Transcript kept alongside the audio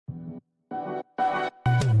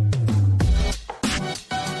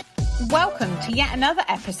welcome to yet another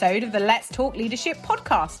episode of the Let's Talk Leadership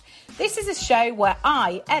podcast. This is a show where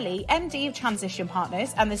I, Ellie, MD of Transition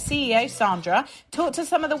Partners, and the CEO, Sandra, talk to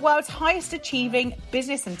some of the world's highest achieving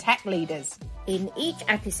business and tech leaders. In each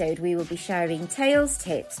episode, we will be sharing tales,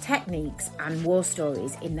 tips, techniques, and war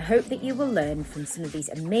stories in the hope that you will learn from some of these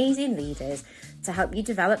amazing leaders to help you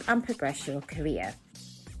develop and progress your career.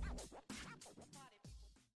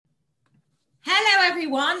 Hello,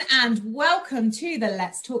 everyone, and welcome to the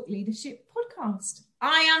Let's Talk Leadership podcast.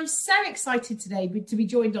 I am so excited today to be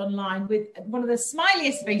joined online with one of the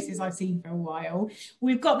smiliest faces I've seen for a while.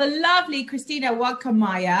 We've got the lovely Kristina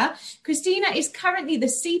Walcker-Mayer. Kristina is currently the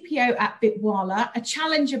CPO at Bitwala, a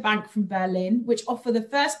challenger bank from Berlin, which offer the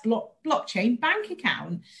first blockchain bank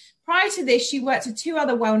account. Prior to this, she worked at two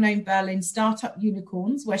other well-known Berlin startup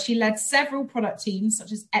unicorns, where she led several product teams,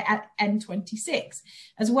 such as at N26,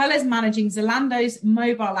 as well as managing Zalando's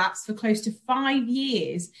mobile apps for close to 5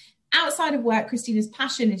 years. Outside of work, Kristina's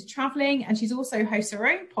passion is traveling, and she's also hosts her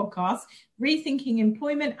own podcast, Rethinking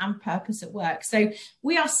Employment and Purpose at Work. So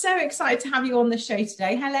we are so excited to have you on the show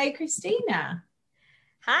today. Hello, Kristina.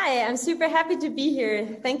 Hi, I'm super happy to be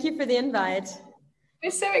here. Thank you for the invite. We're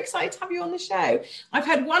so excited to have you on the show. I've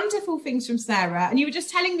heard wonderful things from Sarah, and you were just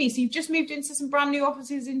telling me, so you've just moved into some brand new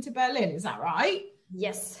offices into Berlin, is that right?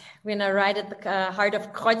 Yes, we're now right at the heart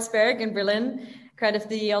of Kreuzberg in Berlin, kind of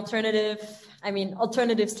the alternative /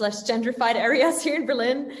 gentrified areas here in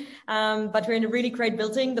Berlin. But we're in a really great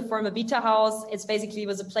building, the former Beta House. It's basically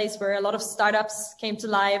was a place where a lot of startups came to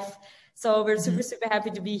life. So we're super happy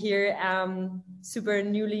to be here. Super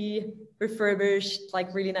newly refurbished,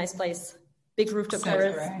 like really nice place. Big rooftop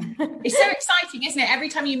terrace. It's so exciting, isn't it? Every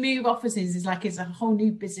time you move offices, it's a whole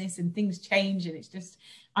new business and things change. And it's just,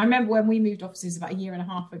 I remember when we moved offices about 1.5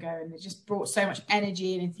 years ago, and it just brought so much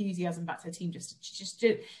energy and enthusiasm back to the team. Just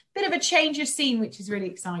a bit of a change of scene, which is really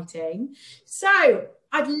exciting. So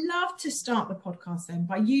I'd love to start the podcast then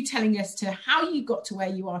by you telling us to how you got to where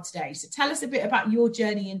you are today. So tell us a bit about your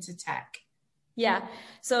journey into tech. Yeah.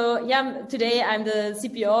 So today I'm the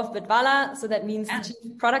CPO of Bitwala. So that means the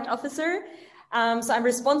Chief Product Officer. So I'm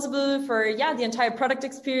responsible for, the entire product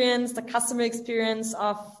experience, the customer experience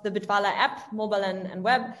of the Bitwala app, mobile and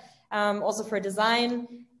web, also for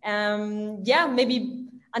design. Maybe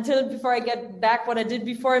before I get back what I did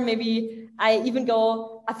before, maybe I even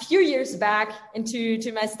go a few years back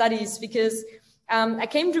into my studies, because I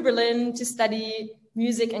came to Berlin to study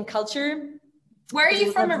music and culture. Where are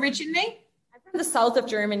you from originally? From the south of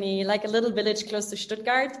Germany, like a little village close to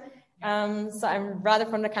Stuttgart. So I'm rather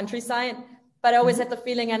from the countryside, but I always had the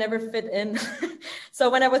feeling I never fit in. So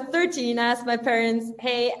when I was 13, I asked my parents,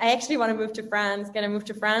 hey, I actually want to move to France. Can I move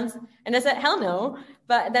to France? And they said, hell no.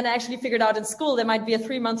 But then I actually figured out in school, there might be a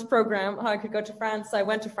 3-month program how I could go to France. So I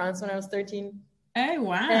went to France when I was 13. Oh,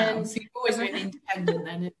 wow. And so you've always been independent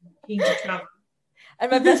then and keen to travel.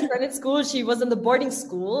 And my best friend at school, she was in the boarding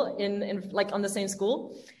school on the same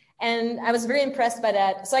school. And I was very impressed by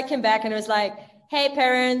that. So I came back and I was like, hey,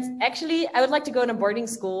 parents, actually, I would like to go to a boarding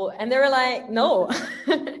school. And they were like, no.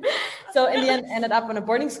 So in the end, I ended up on a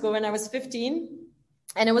boarding school when I was 15.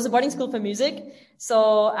 And it was a boarding school for music.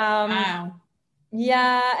 So, wow.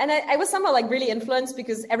 Yeah. And I was somehow really influenced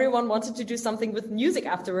because everyone wanted to do something with music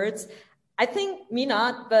afterwards. I think me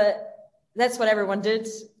not, but that's what everyone did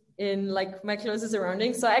in my closest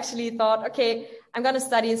surroundings. So I actually thought, okay, I'm going to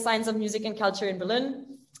study science of music and culture in Berlin.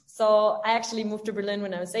 So I actually moved to Berlin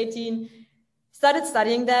when I was 18, started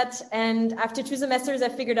studying that. And after 2 semesters, I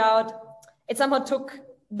figured out it somehow took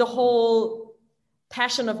the whole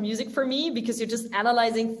passion of music for me, because you're just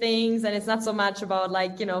analyzing things and it's not so much about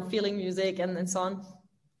feeling music and so on.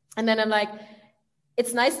 And then I'm like,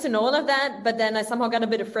 it's nice to know all of that. But then I somehow got a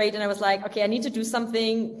bit afraid and I was like, okay, I need to do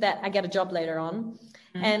something that I get a job later on.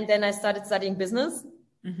 Mm-hmm. And then I started studying business.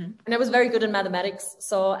 Mm-hmm. And I was very good in mathematics.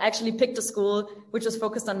 So I actually picked a school which was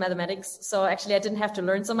focused on mathematics. So actually I didn't have to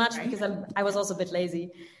learn so much because I was also a bit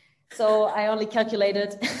lazy. So I only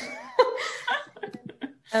calculated.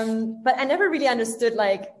 But I never really understood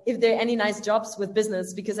if there are any nice jobs with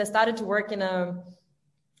business, because I started to work in a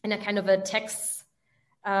kind of a tax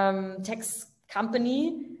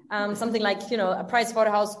company, something like, a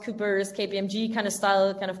PricewaterhouseCoopers, KPMG kind of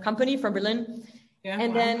style kind of company from Berlin. Yeah,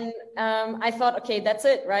 and then I thought, okay, that's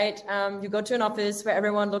it, right? You go to an office where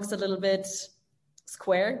everyone looks a little bit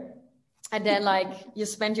square, and then you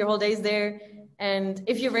spend your whole days there. And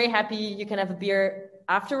if you're very happy, you can have a beer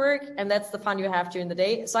after work, and that's the fun you have during the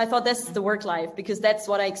day. So I thought that's the work life, because that's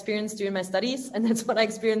what I experienced during my studies, and that's what I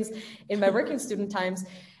experienced in my working student times.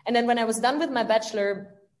 And then when I was done with my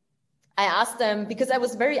bachelor, I asked them, because I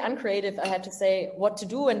was very uncreative, I had to say, what to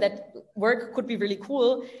do, and that work could be really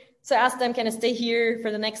cool. So I asked them, can I stay here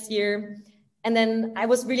for the next year? And then I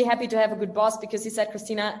was really happy to have a good boss because he said,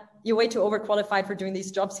 Kristina, you're way too overqualified for doing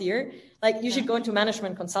these jobs here. Like you should go into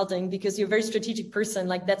management consulting because you're a very strategic person.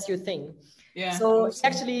 Like that's your thing. Yeah. So he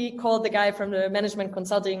actually called the guy from the management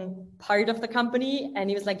consulting part of the company.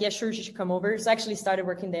 And he was like, yeah, sure, you should come over. So I actually started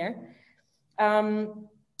working there. And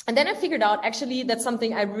then I figured out actually that's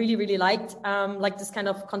something I really, really liked. Like this kind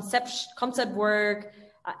of concept work,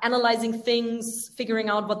 analyzing things, figuring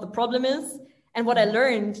out what the problem is. And what I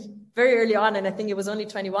learned very early on, and I think it was only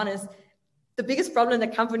 21, is the biggest problem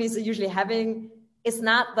that companies are usually having is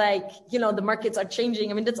not like, the markets are changing.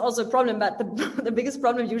 I mean, that's also a problem, but the biggest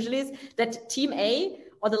problem usually is that team A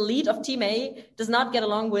or the lead of team A does not get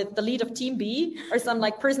along with the lead of team B, or some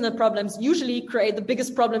like personal problems usually create the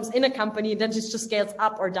biggest problems in a company, then it just scales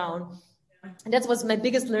up or down. And that was my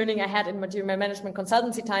biggest learning I had during my management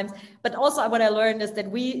consultancy times. But also what I learned is that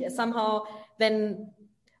we somehow then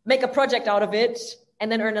make a project out of it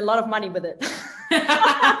and then earn a lot of money with it.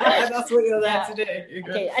 That's what you're there to do.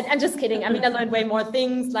 Okay, I'm just kidding. I mean, I learned way more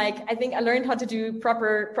things. Like, I think I learned how to do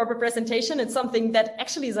proper presentation. It's something that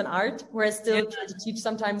actually is an art, where I still try to teach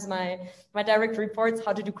sometimes my direct reports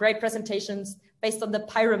how to do great presentations based on the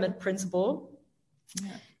pyramid principle. Yeah.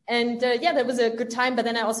 And that was a good time. But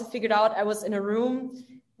then I also figured out I was in a room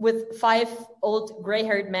with 5 old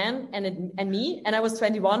gray-haired men and me, and I was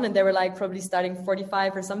 21, and they were like probably starting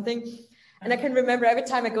 45 or something. And I can remember every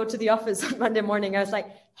time I go to the office on Monday morning, I was like,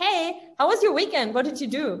 hey, how was your weekend? What did you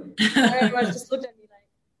do? And everyone just looked at me like,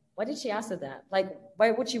 why did she ask that? Like, why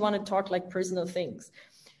would she want to talk like personal things?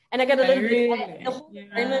 And I got a little bit, the whole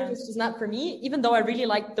environment was just not for me, even though I really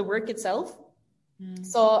liked the work itself.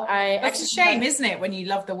 So That's a shame, isn't it? When you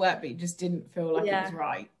love the work, but you just didn't feel like it was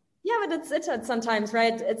right. Yeah, but it's sometimes,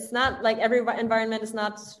 right? It's not like every environment is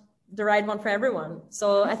not the right one for everyone.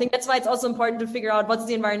 So I think that's why it's also important to figure out what's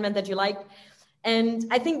the environment that you like. And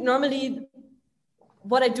I think normally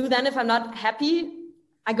what I do then, if I'm not happy,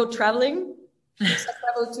 I go traveling. So I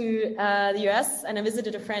traveled to the US and I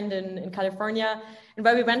visited a friend in California. And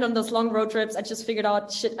while we went on those long road trips, I just figured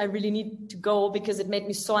out, I really need to go because it made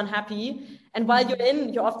me so unhappy. And while you're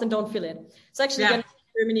in, you often don't feel it. So actually went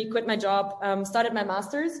to Germany, quit my job, started my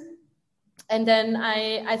master's. And then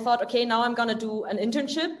I thought, okay, now I'm going to do an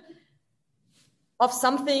internship of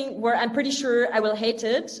something where I'm pretty sure I will hate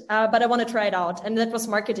it, but I want to try it out. And that was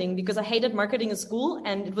marketing, because I hated marketing in school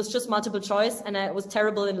and it was just multiple choice and I was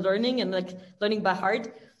terrible in learning and like learning by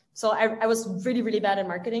heart. So I was really, really bad at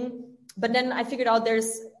marketing. But then I figured out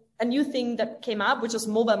there's a new thing that came up, which was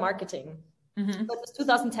mobile marketing. Mm-hmm. So it was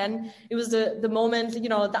 2010. It was the moment,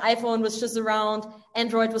 the iPhone was just around.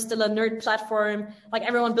 Android was still a nerd platform. Like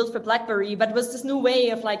everyone built for BlackBerry, but it was this new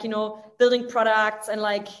way of like, building products and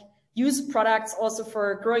like use products also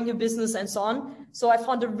for growing your business and so on. So I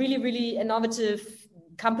found a really, really innovative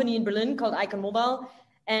company in Berlin called Icon Mobile.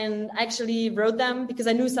 And I actually wrote them because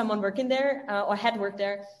I knew someone working there or had worked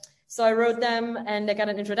there. So I wrote them and I got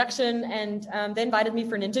an introduction and they invited me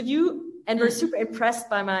for an interview and were super impressed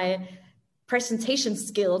by my presentation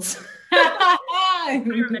skills.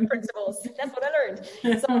 Pyramid principles. That's what I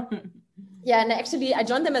learned. So, and actually I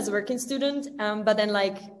joined them as a working student, but then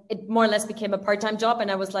like it more or less became a part-time job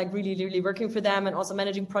and I was like really, really working for them and also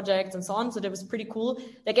managing projects and so on. So that was pretty cool.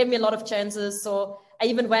 They gave me a lot of chances. So I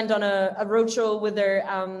even went on a roadshow with their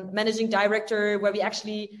managing director where we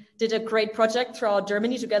actually did a great project throughout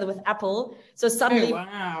Germany together with Apple. So suddenly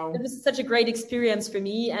it was such a great experience for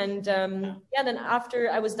me. And then after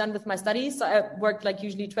I was done with my studies, so I worked like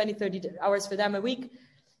usually 20, 30 hours for them a week.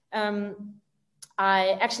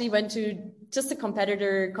 I actually went to just a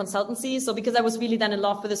competitor consultancy. So because I was really then in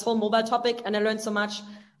love with this whole mobile topic and I learned so much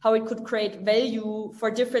how it could create value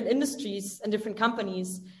for different industries and different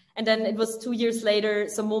companies. And then it was 2 years later.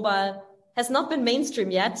 So mobile has not been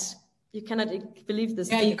mainstream yet. You cannot believe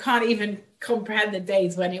this. Yeah, you can't even comprehend the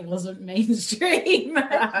days when it wasn't mainstream.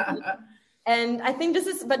 And I think this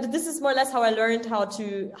is more or less how I learned how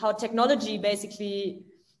technology basically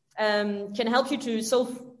can help you to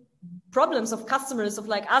solve problems of customers, of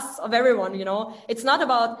like us, of everyone, it's not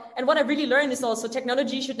about, and what I really learned is also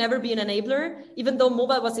technology should never be an enabler. Even though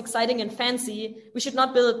mobile was exciting and fancy, we should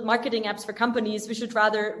not build marketing apps for companies. We should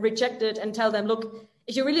rather reject it and tell them, look,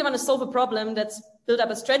 if you really want to solve a problem, let's build up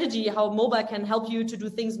a strategy how mobile can help you to do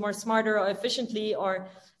things more smarter or efficiently or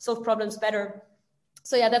solve problems better.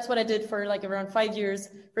 So that's what I did for like around 5 years,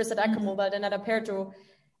 first at Icon Mobile, then at Aperto.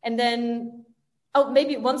 And then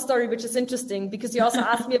maybe one story which is interesting, because you also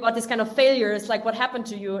asked me about this kind of failures, like what happened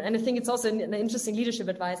to you. And I think it's also an interesting leadership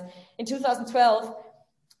advice. In 2012,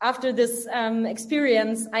 after this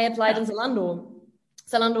experience, I applied in Zalando.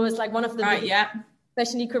 Zalando is like one of the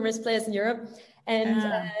fashion e-commerce players in Europe. And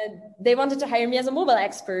they wanted to hire me as a mobile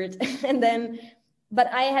expert. But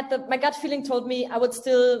I had my gut feeling told me I would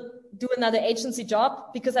still do another agency job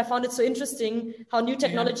because I found it so interesting how new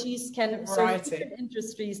technologies can serve different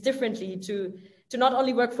industries differently, to not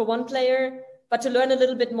only work for one player, but to learn a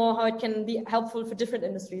little bit more how it can be helpful for different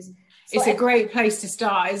industries. So it's a great place to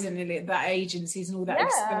start, isn't it? That agencies and all that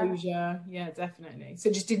exposure. Yeah, definitely. So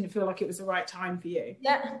it just didn't feel like it was the right time for you.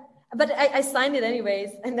 Yeah, but I signed it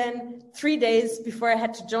anyways. And then 3 days before I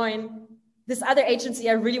had to join, this other agency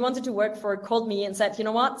I really wanted to work for called me and said, you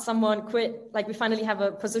know what, someone quit. Like, we finally have a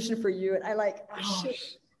position for you. And I shit,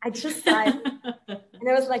 I just signed. And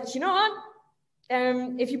I was like, you know what?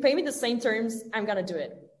 If you pay me the same terms, I'm going to do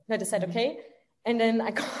it. And I just said, okay. And then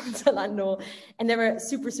I called Zalando and they were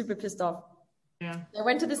super, super pissed off. Yeah. I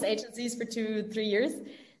went to these agencies for 2-3 years.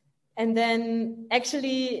 And then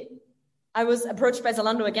actually I was approached by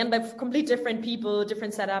Zalando again by completely different people,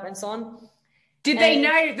 different setup and so on. Did they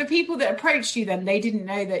know, the people that approached you then, they didn't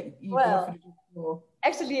know that you were offered a job before?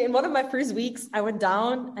 Actually, in one of my first weeks, I went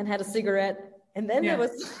down and had a cigarette. And then there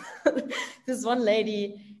was this one lady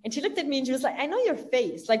and she looked at me and she was like, I know your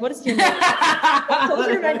face. Like, what is your name? I told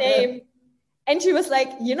her my name. And she was like,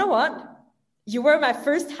 you know what? You were my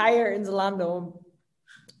first hire in Zalando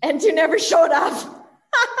and you never showed up.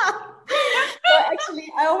 So actually,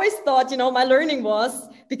 I always thought, my learning was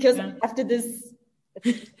because after this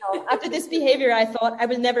behavior, I thought I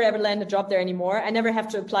will never, ever land a job there anymore. I never have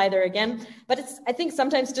to apply there again. But it's, I think,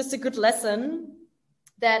 sometimes just a good lesson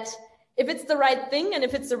that if it's the right thing and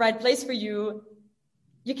if it's the right place for you,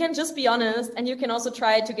 you can just be honest and you can also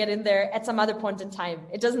try to get in there at some other point in time.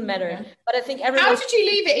 It doesn't matter. Yeah. But I think everyone... How did you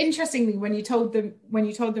leave it, interestingly, when you told them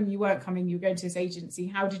you weren't coming, you were going to this agency?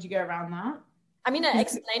 How did you go around that? I mean, I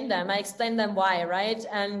explained them why, right?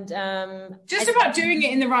 And just about doing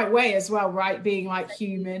it in the right way as well, right? Being like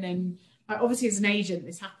human and obviously as an agent,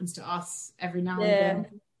 this happens to us every now and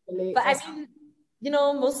then. But I mean,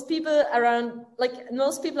 most people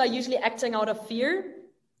are usually acting out of fear.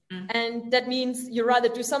 And that means you rather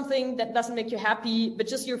do something that doesn't make you happy, but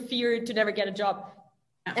just your fear to never get a job.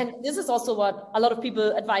 Yeah. And this is also what a lot of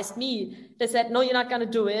people advised me. They said, no, you're not going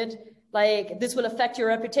to do it. Like, this will affect your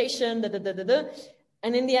reputation.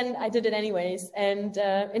 And in the end, I did it anyways. And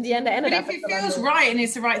in the end, I ended up. But if it feels right and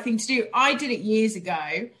it's the right thing to do, I did it years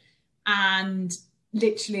ago. And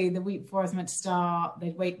literally the week before I was meant to start,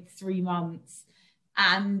 they'd wait 3 months.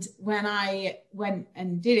 And when I went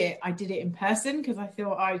and did it, I did it in person because I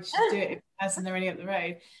thought I should do it in person. They're only up the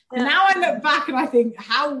road. Yeah. Now I look back and I think,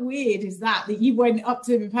 how weird is that you went up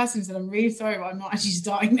to them in person and said, I'm really sorry, but I'm not actually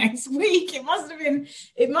starting next week. It must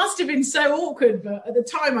have been so awkward. But at the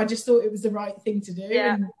time, I just thought it was the right thing to do.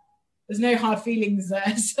 Yeah. And there's no hard feelings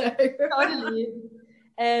there. So. Totally.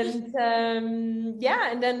 And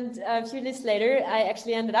and then a few days later, I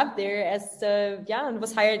actually ended up there and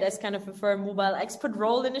was hired as kind of for a mobile expert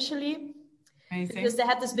role initially. Amazing. Because they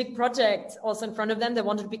had this big project also in front of them. They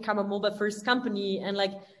wanted to become a mobile first company. And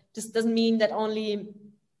this doesn't mean that only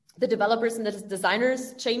the developers and the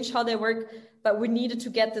designers change how they work, but we needed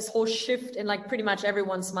to get this whole shift in pretty much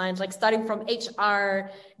everyone's mind, starting from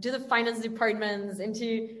HR to the finance departments,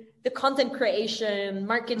 into the content creation,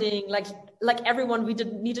 marketing, everyone we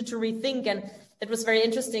needed to rethink. And it was very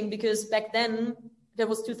interesting because back then, that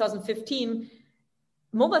was 2015,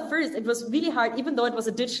 mobile first, it was really hard, even though it was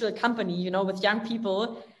a digital company, with young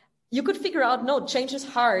people, you could figure out, no, change is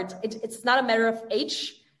hard. It's not a matter of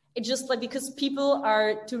age. It's just because people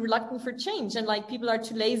are too reluctant for change and people are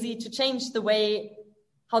too lazy to change the way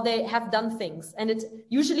how they have done things. And it's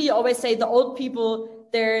usually you always say the old people,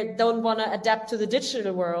 they don't want to adapt to the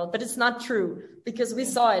digital world, but it's not true because we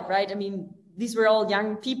saw it, right? I mean, these were all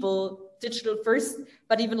young people, digital first,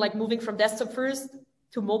 but even moving from desktop first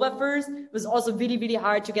to mobile first was also really, really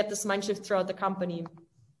hard to get this mind shift throughout the company.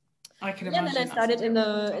 I can imagine. And then I started in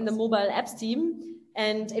the mobile apps team,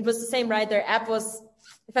 and it was the same, right? Their app was,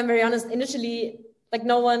 if I'm very honest, initially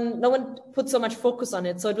no one put so much focus on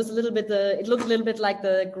it, so it was it looked a little bit like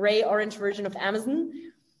the gray orange version of Amazon,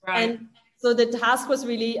 right? And so the task was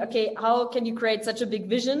really, okay, how can you create such a big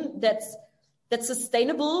vision that's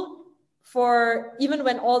sustainable for even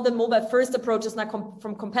when all the mobile first approaches now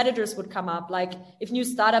from competitors would come up, if new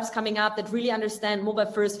startups coming up that really understand mobile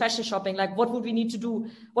first fashion shopping, what would we need to do?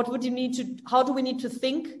 How do we need to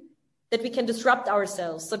think that we can disrupt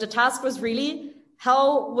ourselves? So the task was really,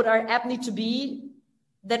 how would our app need to be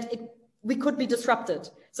that we could be disrupted?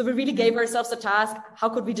 So we really gave ourselves a task. How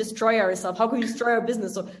could we destroy ourselves? How could we destroy our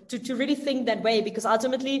business? So to really think that way, because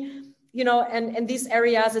ultimately, and these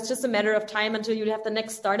areas, it's just a matter of time until you have the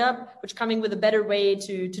next startup, which coming with a better way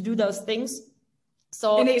to do those things.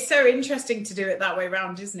 And it's so interesting to do it that way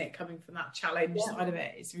around, isn't it? Coming from that challenge side of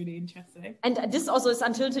it, it's really interesting. And this also is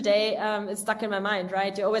until today, it's stuck in my mind,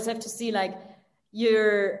 right? You always have to see like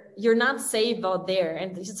you're not safe out there,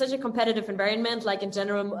 and it's such a competitive environment, like in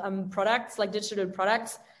general products, like digital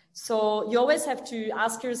products. So you always have to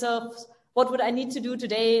ask yourself, what would I need to do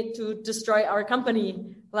today to destroy our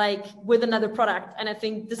company, like with another product? And I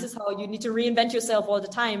think this is how you need to reinvent yourself all the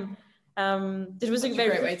time. It was a very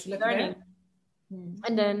great way to look at it.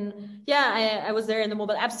 And then, I was there in the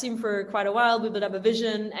mobile apps team for quite a while. We built up a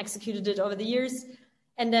vision, executed it over the years.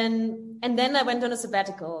 And then I went on a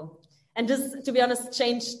sabbatical. And this, to be honest,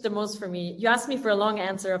 changed the most for me. You asked me for a long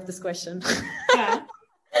answer of this question. Yeah.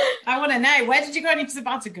 I want to know, where did you go on your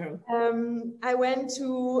sabbatical? I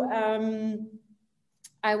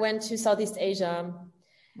went to Southeast Asia.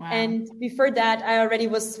 Wow. And before that, I already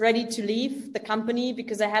was ready to leave the company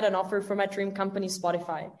because I had an offer for my dream company,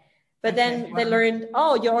 Spotify. But then they learned,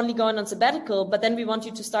 you're only going on sabbatical, but then we want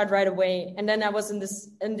you to start right away. And then I was in this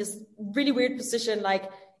really weird position,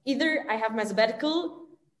 like either I have my sabbatical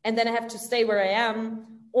and then I have to stay where I am,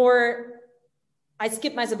 or I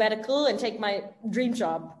skip my sabbatical and take my dream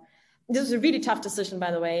job. This was a really tough decision, by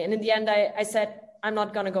the way. And in the end, I said, I'm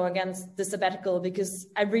not going to go against the sabbatical because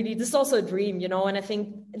this is also a dream, and I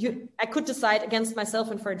think I could decide against myself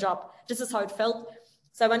and for a job. This is how it felt.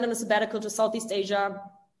 So I went on a sabbatical to Southeast Asia.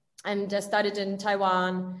 And I started in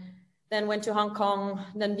Taiwan, then went to Hong Kong,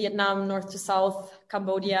 then Vietnam, north to south,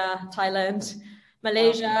 Cambodia, Thailand,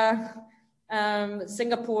 Malaysia,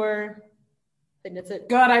 Singapore. I think that's it.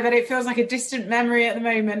 God, I bet it feels like a distant memory at the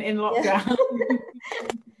moment in lockdown. Yeah.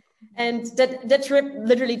 And that trip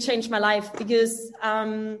literally changed my life because,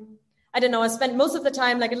 I don't know, I spent most of the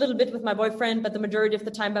time like a little bit with my boyfriend, but the majority of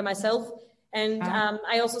the time by myself. And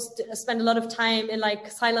I also spent a lot of time in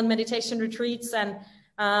like silent meditation retreats and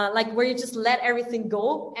like where you just let everything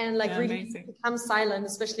go and like really become silent,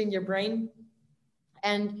 especially in your brain.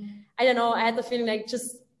 And I don't know, I had the feeling like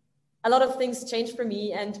just a lot of things changed for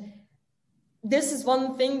me. And this is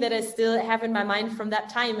one thing that I still have in my mind from that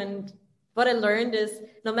time. And what I learned is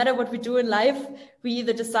no matter what we do in life, we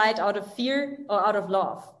either decide out of fear or out of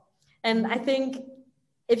love. And I think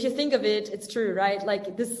if you think of it, it's true, right?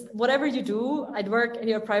 Like this, whatever you do at work, in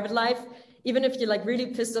your private life, even if you're like really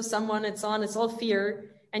pissed off someone, it's all fear.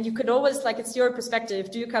 And you could always, like, it's your perspective.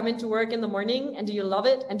 Do you come into work in the morning and do you love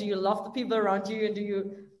it? And do you love the people around you? And do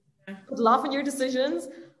you put love in your decisions?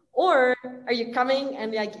 Or are you coming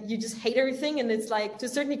and like, you just hate everything? And it's like, to a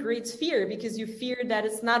certain degree, it's fear because you fear that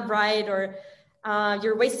it's not right or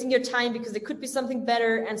you're wasting your time because there could be something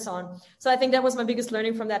better and so on. So I think that was my biggest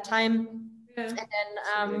learning from that time. Yeah.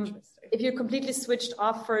 And then if you're completely switched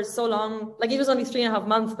off for so long, like it was only 3.5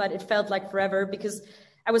 months, but it felt like forever because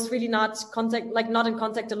I was really not in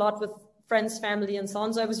contact a lot with friends, family, and so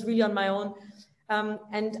on. So I was really on my own.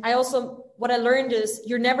 And what I learned is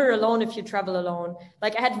you're never alone if you travel alone.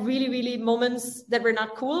 Like I had really, really moments that were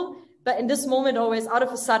not cool, but in this moment, always out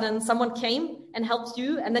of a sudden, someone came and helped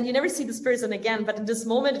you, and then you never see this person again. But in this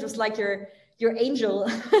moment, it was like your angel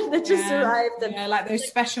that just arrived. And like those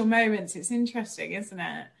special moments. It's interesting, isn't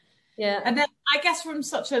it? Yeah. And then I guess from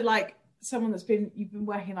such a someone you've been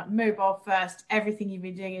working like mobile first, everything you've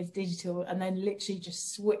been doing is digital, and then literally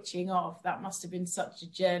just switching off. That must have been such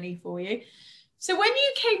a journey for you. So when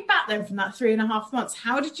you came back then from that 3.5 months,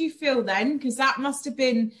 how did you feel then? Because that must have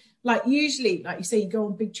been like, usually, like you say, you go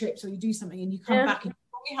on big trips or you do something and you come back and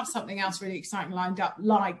you have something else really exciting lined up,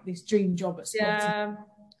 like this dream job at Spotify. Yeah.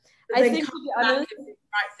 I think to be honest, the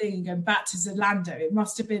right thing and going back to Zalando, it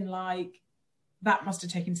must have been like, that must have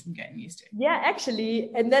taken some getting used to. Yeah, actually.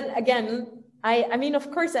 And then again, I mean, of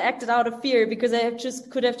course I acted out of fear because I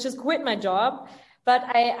could have just quit my job. But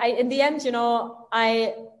I in the end,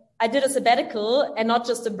 I did a sabbatical and not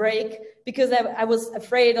just a break because I was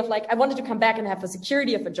afraid of I wanted to come back and have a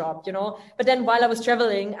security of a job, But then while I was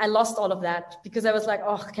traveling, I lost all of that because I was like,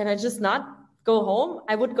 oh, can I just not go home?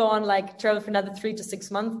 I would go on travel for another 3 to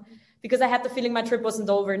 6 months because I had the feeling my trip wasn't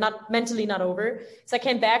over, not mentally not over. So I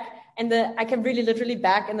came back and I came really literally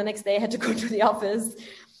back. And the next day I had to go to the office.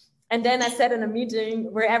 And then I sat in a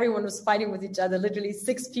meeting where everyone was fighting with each other, literally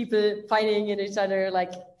 6 people fighting in each other,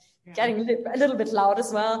 getting a little bit loud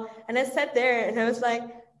as well. And I sat there and I was like,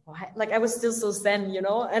 why? I was still so zen,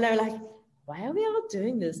 and I'm like, why are we all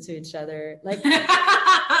doing this to each other? I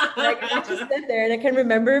just sat there and I can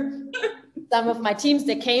remember some of my teams,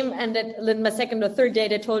 they came and then my second or third day,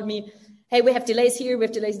 they told me, hey, we have delays here, we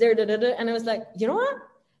have delays there, and I was like, you know what?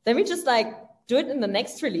 Let me just do it in the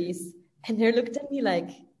next release. And they looked at me like,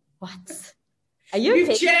 what? Are you okay?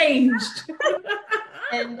 You've changed.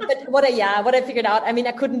 But what I figured out, I mean,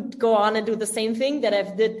 I couldn't go on and do the same thing that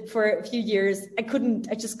I've did for a few years. I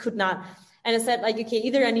just could not. And I said like, okay,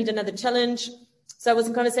 either I need another challenge. So I was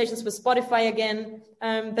in conversations with Spotify again.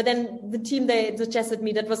 But then the team, they suggested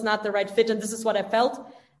me that was not the right fit. And this is what I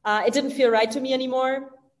felt. It didn't feel right to me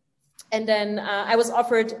anymore. And then I was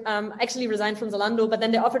offered, actually resigned from Zalando, but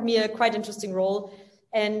then they offered me a quite interesting role.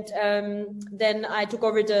 And then I took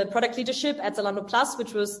over the product leadership at Zalando Plus,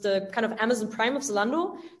 which was the kind of Amazon Prime of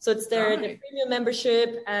Zalando. So it's their the premium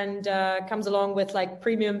membership and comes along with like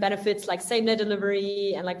premium benefits like same day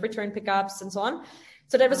delivery and like return pickups and so on.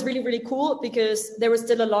 So that was really, really cool because there was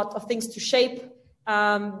still a lot of things to shape,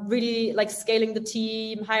 really like scaling the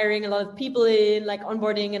team, hiring a lot of people in, like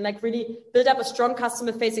onboarding and like really build up a strong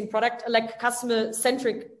customer facing product, like customer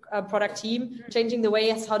centric product team, changing the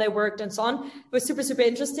ways how they worked and so on. It was super, super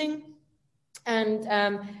interesting. And,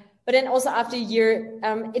 but then also after a year,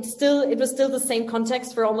 it was still the same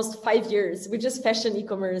context for almost 5 years, which is fashion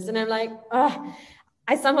e-commerce. And I'm like,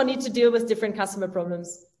 I somehow need to deal with different customer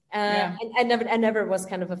problems. I never was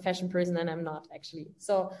kind of a fashion person, and I'm not actually.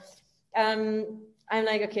 So, I'm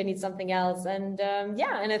like, okay, I need something else. And,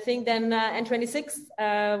 and I think then,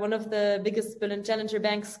 N26, one of the biggest Berlin challenger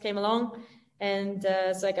banks came along. And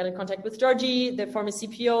so I got in contact with Georgie, the former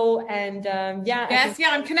CPO, and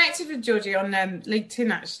I'm connected with Georgie on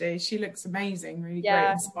LinkedIn. Actually, she looks amazing, really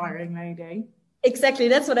great, inspiring lady. Exactly,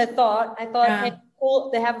 that's what I thought. Hey,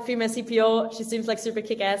 cool, they have a female CPO. She seems like super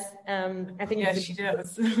kick-ass. I think she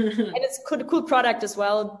does, and it's cool product as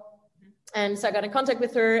well. And so I got in contact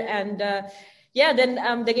with her, and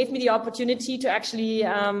then they gave me the opportunity to actually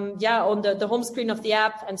on the home screen of the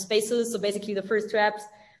app and Spaces. So basically, the first two apps.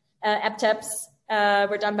 App taps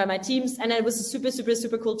were done by my teams, and it was a super, super,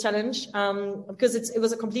 super cool challenge because it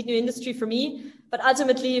was a complete new industry for me. But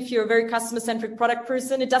ultimately, if you're a very customer-centric product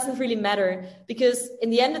person, it doesn't really matter because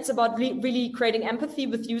in the end, it's about really creating empathy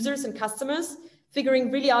with users and customers,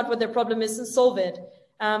 figuring really out what their problem is and solve it.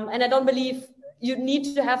 And I don't believe you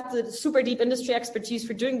need to have the super deep industry expertise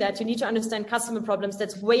for doing that. You need to understand customer problems.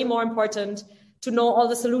 That's way more important to know all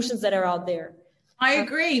the solutions that are out there. I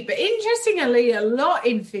agree, but interestingly, a lot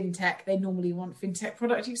in fintech, they normally want fintech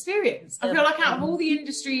product experience. I feel like out of all the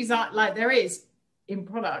industries that like there is in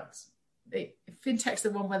products, fintech's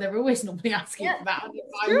the one where they're always normally asking for that.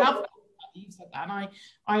 I love that you said that, and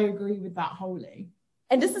I agree with that wholly.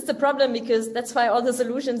 And this is the problem because that's why all the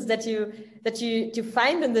solutions that you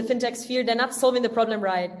find in the fintech sphere, they're not solving the problem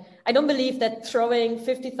right. I don't believe that throwing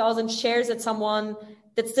 50,000 shares at someone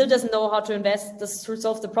that still doesn't know how to invest does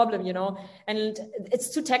solve the problem, and it's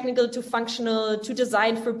too technical, too functional, too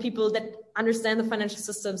designed for people that understand the financial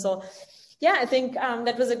system. So I think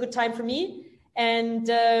that was a good time for me. And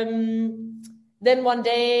then one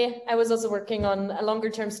day I was also working on a longer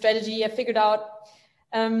term strategy. I figured out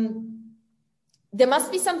there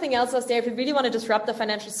must be something else out there. If we really want to disrupt the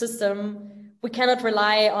financial system, we cannot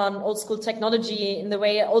rely on old school technology in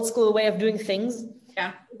the old school way of doing things.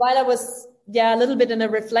 Yeah. While I was a little bit in a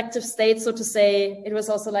reflective state, so to say, it was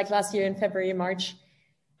also like last year in February, March.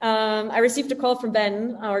 I received a call from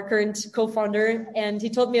Ben, our current co-founder, and he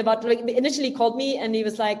told me about, initially called me and he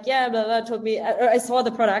was like, blah, blah, told me, I saw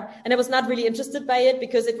the product and I was not really interested by it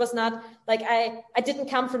because it was not like, I didn't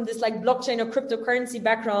come from this like blockchain or cryptocurrency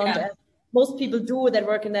background as most people do that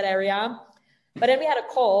work in that area. But then we had a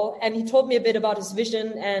call and he told me a bit about his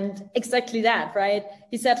vision and exactly that, right?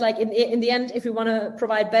 He said like in the end, if we want to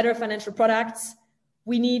provide better financial products,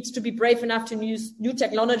 we need to be brave enough to use new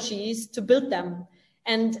technologies to build them.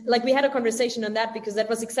 And like we had a conversation on that because that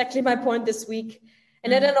was exactly my point this week.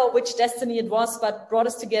 And I don't know which destiny it was, but brought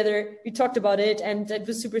us together. We talked about it and it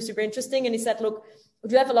was super, super interesting. And he said, look,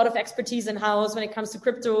 we have a lot of expertise in-house when it comes to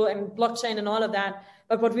crypto and blockchain and all of that.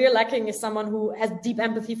 But what we're lacking is someone who has deep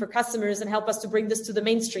empathy for customers and help us to bring this to the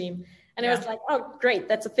mainstream. And I was like, oh, great,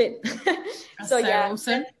 that's a fit. So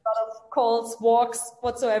awesome. A lot of calls, walks,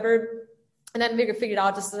 whatsoever. And then we figured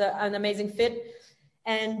out this is an amazing fit.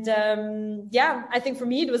 And I think for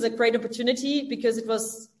me, it was a great opportunity because it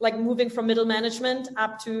was like moving from middle management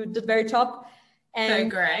up to the very top.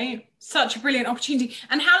 And so great. Such a brilliant opportunity.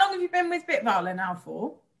 And how long have you been with Bitwala now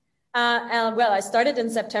for? Well, I started in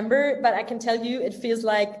September, but I can tell you it feels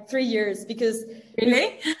like 3 years because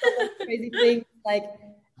really crazy thing. Like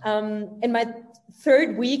in my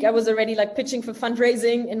third week, I was already like pitching for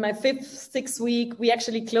fundraising. In my sixth week, we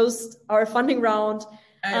actually closed our funding round.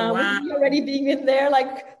 Oh, wow. Already being in there,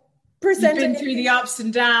 like You've been through the ups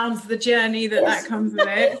and downs, the journey that comes with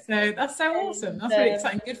it. So that's so awesome. That's really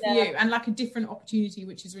exciting. Good for you. And like a different opportunity,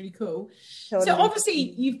 which is really cool. Totally. So obviously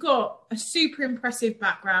you've got a super impressive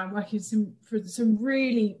background working for some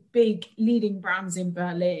really big leading brands in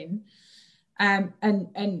Berlin. And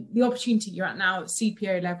the opportunity you're at now at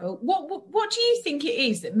CPO level. What do you think it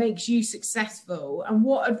is that makes you successful? And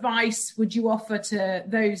what advice would you offer to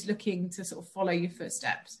those looking to sort of follow your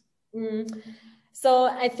footsteps? So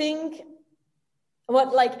I think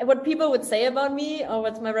what people would say about me, or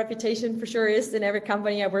what my reputation for sure is in every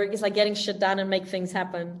company I work, is like getting shit done and make things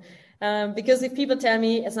happen. Because if people tell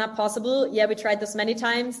me it's not possible, yeah, we tried this many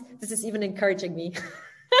times, this is even encouraging me.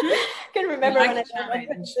 I can remember when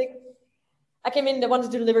I came in, they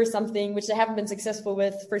wanted to deliver something which they haven't been successful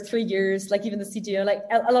with for 3 years. Like even the CTO, like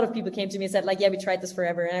a lot of people came to me and said like, yeah, we tried this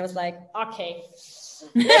forever. And I was like, okay.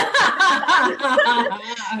 Yes,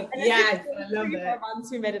 I love it. 4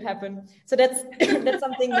 months we made it happen. So that's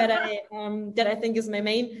something that I think is my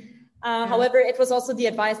main. However, it was also the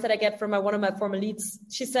advice that I get from one of my former leads.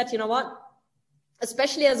 She said, you know what,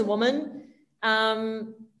 especially as a woman,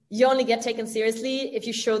 you only get taken seriously if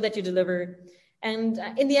you show that you deliver. And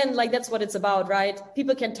in the end, like that's what it's about, right?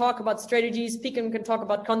 People can talk about strategies, people can talk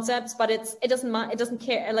about concepts, but it doesn't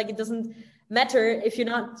care, like it doesn't matter if you're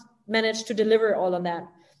not manage to deliver all on that.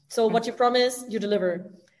 So what you promise, you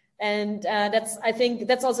deliver. And I think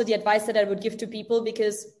that's also the advice that I would give to people,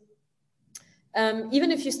 because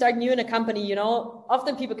even if you start new in a company, you know,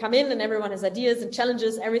 often people come in and everyone has ideas and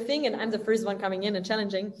challenges everything. And I'm the first one coming in and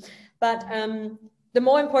challenging. But the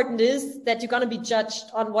more important is that you're going to be judged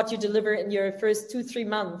on what you deliver in your first 2-3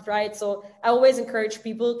 months, right? So I always encourage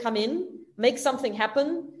people, come in, make something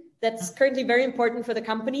happen that's currently very important for the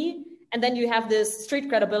company. And then you have this street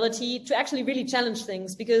credibility to actually really challenge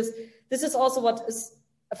things, because this is also what is,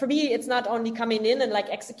 for me, it's not only coming in and like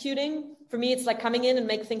executing. For me, it's like coming in and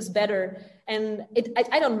make things better. And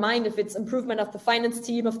I don't mind if it's improvement of the finance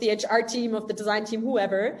team, of the HR team, of the design team,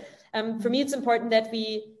 whoever. For me, it's important that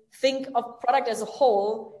we think of product as a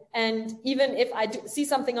whole. And even if I see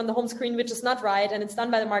something on the home screen which is not right and it's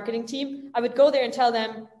done by the marketing team, I would go there and tell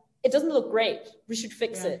them, it doesn't look great, we should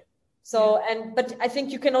fix it. So, but I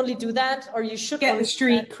think you can only do that, or you should get the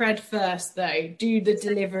street cred first, though. Do the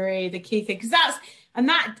delivery, the key thing, because that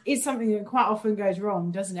is something that quite often goes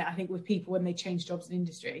wrong, doesn't it? I think with people when they change jobs in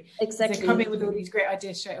industry, exactly, they come in with all these great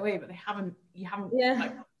ideas straight away, but you haven't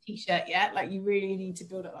like a t-shirt yet. Like you really need to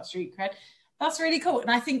build up that street cred. That's really cool,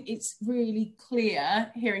 and I think it's really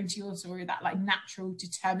clear hearing to your story that like natural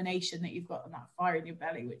determination that you've got and that fire in your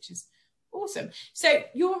belly, which is awesome. So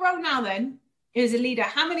your role now then is a leader.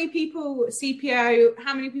 How many people, CPO,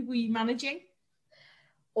 how many people are you managing?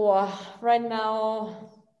 Right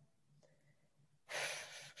now,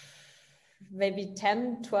 maybe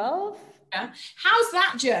 10, 12. Yeah. How's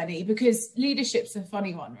that journey? Because leadership's a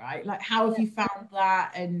funny one, right? Like how have you found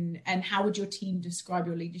that, and how would your team describe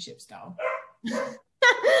your leadership style?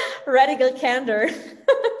 Radical candor.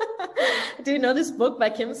 Do you know this book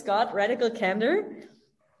by Kim Scott, Radical Candor?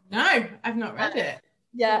 No, I've not read it.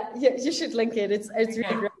 Yeah, you should link it. It's really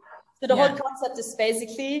great. So the whole concept is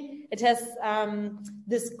basically, it has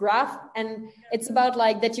this graph, and it's about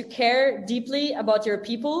like that you care deeply about your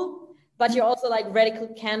people, but you're also like radical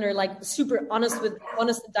candor, like super honest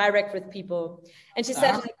and direct with people. And she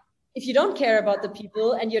said, like, if you don't care about the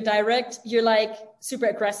people and you're direct, you're like super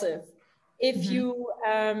aggressive. If you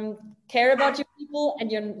care about your people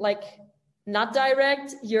and you're like not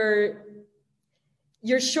direct, you're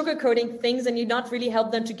sugarcoating things and you not really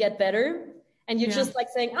help them to get better. And you're just like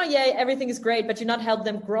saying, oh yeah, everything is great, but you not help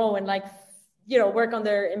them grow and like, you know, work on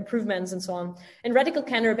their improvements and so on. And radical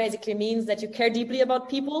candor basically means that you care deeply about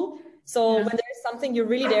people. So when there's something, you're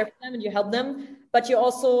really there for them and you help them, but you're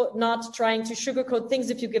also not trying to sugarcoat things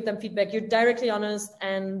if you give them feedback. You're directly honest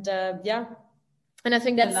and and I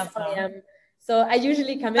think that's how I am. So I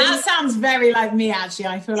usually come in. That sounds very like me, actually.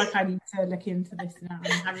 I feel like I need to look into this now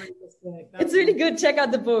and have a look. It's really good. Check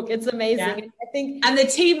out the book. It's amazing. Yeah. I think. And the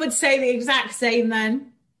team would say the exact same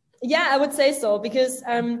then? Yeah, I would say so, because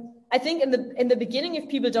I think in the beginning, if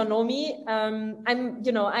people don't know me, I'm,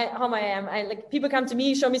 you know, how I am. I like people come to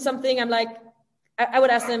me, show me something. I'm like, I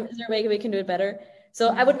would ask them, is there a way we can do it better? So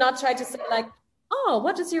I would not try to say like, oh,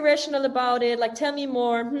 what is your rationale about it? Like, tell me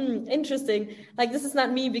more. Interesting. Like, this is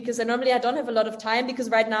not me, because I don't have a lot of time, because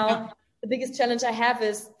right now the biggest challenge I have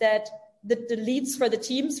is that the leads for the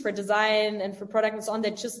teams for design and for product and so on,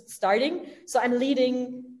 they're just starting. So I'm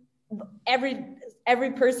leading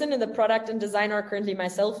every person in the product and design are currently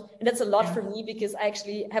myself. And that's a lot for me, because I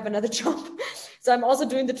actually have another job. So I'm also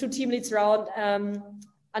doing the 2 team leads round.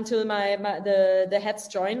 until the heads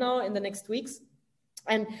join now in the next weeks.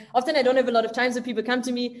 And often I don't have a lot of time, so people come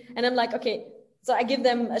to me and I'm like, okay, so I give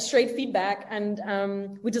them a straight feedback and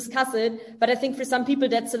we discuss it. But I think for some people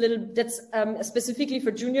that's specifically for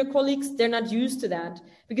junior colleagues, they're not used to that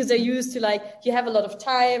because they're used to like, you have a lot of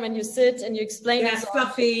time and you sit and you explain. Yeah,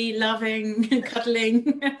 fluffy, loving,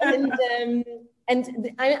 cuddling.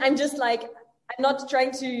 and I'm just like, I'm not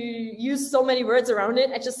trying to use so many words around it.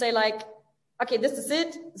 I just say like, okay, this is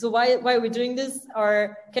it. So why are we doing this?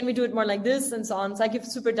 Or can we do it more like this? And so on. So I give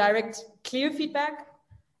super direct, clear feedback.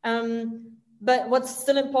 But what's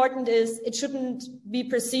still important is it shouldn't be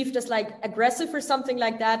perceived as like aggressive or something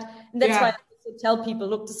like that. And that's why I also tell people,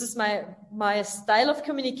 look, this is my style of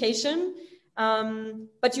communication.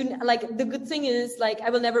 But you like, the good thing is like,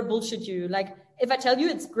 I will never bullshit you. Like if I tell you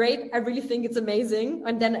it's great, I really think it's amazing.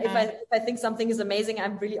 And then if I think something is amazing,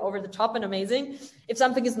 I'm really over the top and amazing. If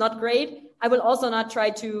something is not great, I will also not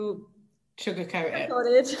try to sugarcoat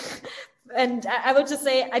it. And I will just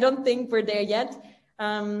say, I don't think we're there yet.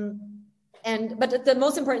 But the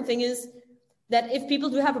most important thing is that if people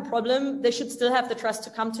do have a problem, they should still have the trust to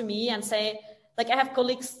come to me and say, like, I have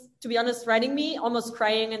colleagues, to be honest, writing me, almost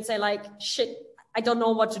crying and say like, shit, I don't know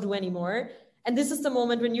what to do anymore. And this is the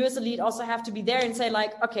moment when you as a lead also have to be there and say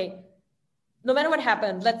like, okay, no matter what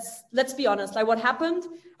happened, let's be honest. Like what happened?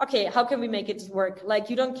 Okay, how can we make it work? Like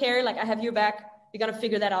you don't care, like I have your back. We're going to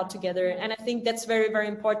figure that out together. And I think that's very, very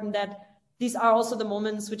important that these are also the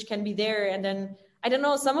moments which can be there. And then, I don't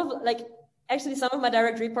know, some of my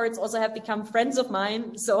direct reports also have become friends of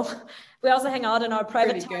mine. So we also hang out in our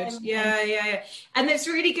private time. Good. Yeah. And it's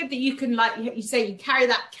really good that you can, like you say, you carry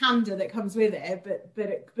that candor that comes with it,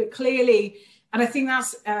 but clearly, and I think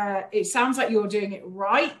that's, it sounds like you're doing it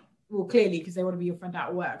right. Well, clearly, because they want to be your friend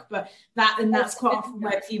out of work, but that's quite often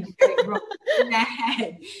where people get it wrong in their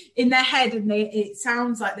head, and it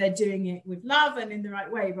sounds like they're doing it with love and in the right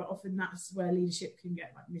way, but often that's where leadership can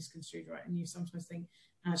get like misconstrued, right? And you sometimes think,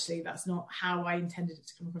 actually, that's not how I intended it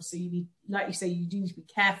to come across. So you need, like you say, you do need to be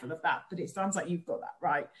careful of that, but it sounds like you've got that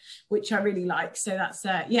right, which I really like. So that's,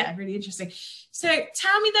 really interesting. So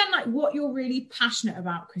tell me then, like, what you're really passionate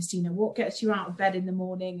about, Kristina. What gets you out of bed in the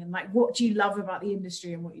morning, and like, what do you love about the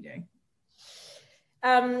industry and what you do?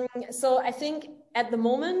 So I think at the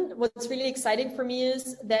moment, what's really exciting for me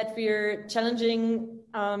is that we're challenging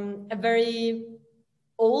a very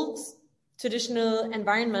old traditional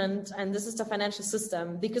environment, and this is the financial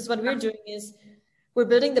system, because what we're doing is we're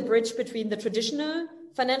building the bridge between the traditional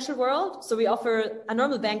financial world. So we offer a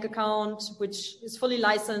normal bank account, which is fully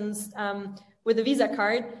licensed with a Visa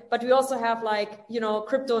card, but we also have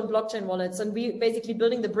crypto and blockchain wallets, and we basically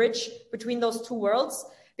building the bridge between those two worlds,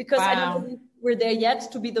 because I don't think we're there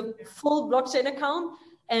yet to be the full blockchain account.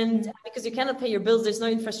 And because you cannot pay your bills, there's no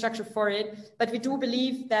infrastructure for it. But we do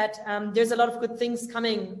believe that there's a lot of good things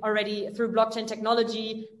coming already through blockchain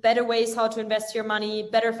technology, better ways how to invest your money,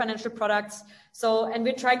 better financial products. So, and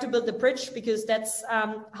we're trying to build the bridge, because that's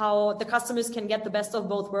how the customers can get the best of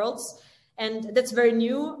both worlds. And that's very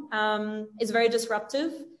new. It's very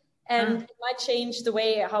disruptive. And it might change the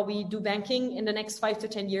way how we do banking in the next 5 to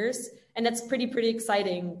 10 years. And that's pretty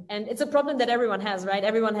exciting. And it's a problem that everyone has, right?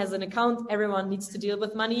 Everyone has an account. Everyone needs to deal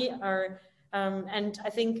with money. And I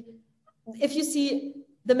think if you see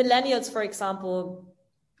the millennials, for example,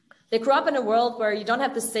 they grew up in a world where you don't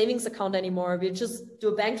have the savings account anymore. You just do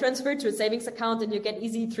a bank transfer to a savings account and you get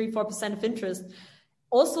easy 3-4% of interest.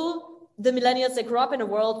 Also, the millennials, they grew up in a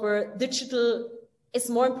world where digital is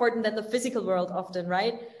more important than the physical world often,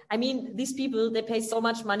 right? I mean, these people, they pay so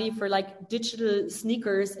much money for like digital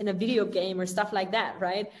sneakers in a video game or stuff like that,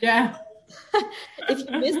 right? Yeah.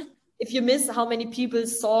 If you miss how many people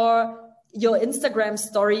saw your Instagram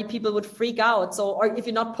story, people would freak out. So, or if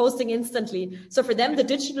you're not posting instantly. So for them, the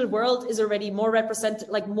digital world is already more represented,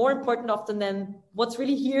 like more important often than what's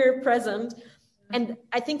really here present. And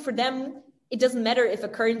I think for them, it doesn't matter if a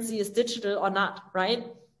currency is digital or not, right?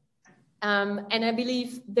 And I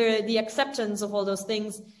believe the acceptance of all those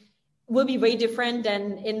things will be way different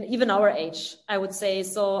than in even our age, I would say.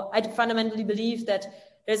 So I fundamentally believe that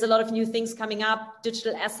there's a lot of new things coming up,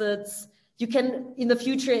 digital assets. You can, in the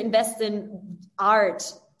future, invest in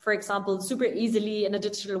art, for example, super easily in a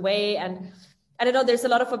digital way. And I don't know, there's a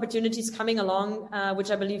lot of opportunities coming along,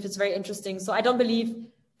 which I believe is very interesting. So I don't believe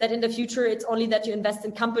that in the future, it's only that you invest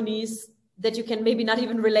in companies that you can maybe not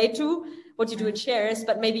even relate to what you do in shares,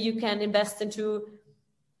 but maybe you can invest into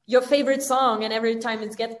your favorite song, and every time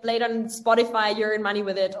it gets played on Spotify, you earn money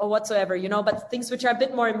with it or whatsoever, but things which are a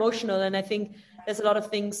bit more emotional. And I think there's a lot of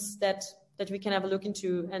things that we can have a look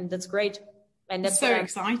into, and that's great. And that's so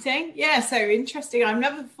exciting. Yeah, so interesting. I've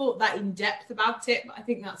never thought that in depth about it, but I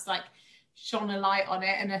think that's like shone a light on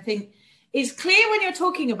it. And I think it's clear when you're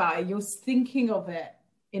talking about it, you're thinking of it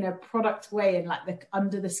in a product way and like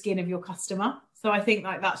under the skin of your customer. So I think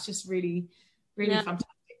like that's just really, really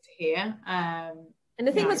fantastic to hear. And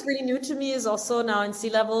the thing that's really new to me is also now in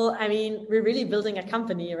C-level, I mean, we're really building a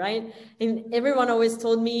company, right? And everyone always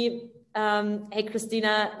told me, hey,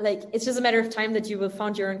 Kristina, like, it's just a matter of time that you will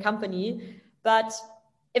found your own company. But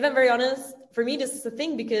if I'm very honest, for me, this is the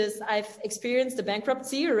thing, because I've experienced the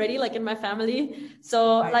bankruptcy already, like in my family.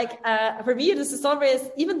 So like, for me, this is always,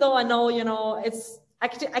 even though I know, you know, I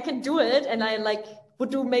can do it, and I like would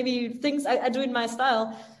do maybe things I do in my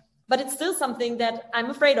style, but it's still something that I'm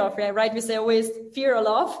afraid of, right? We say always fear or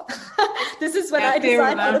love. This is when I fear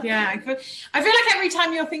decide. Or love, yeah. I feel like every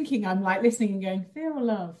time you're thinking, I'm like listening and going, fear or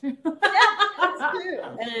love. Yeah, that's true.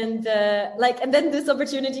 And and then this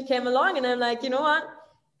opportunity came along, and I'm like, you know what?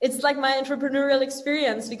 It's like my entrepreneurial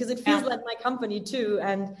experience, because it feels like my company too.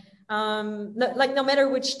 And no matter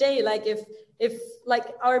which day, like if like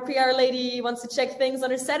our PR lady wants to check things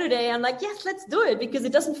on a Saturday, I'm like, yes, let's do it, because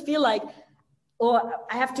it doesn't feel like, or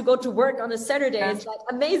I have to go to work on a Saturday. Yeah. It's like,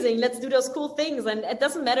 amazing, let's do those cool things. And it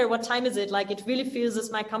doesn't matter what time is it, like it really feels as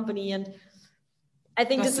my company. And I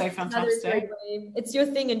think that's this so is fantastic. Another great way. It's your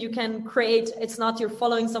thing, and you can create, it's not you're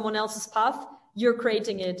following someone else's path, you're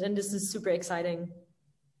creating it. And this is super exciting.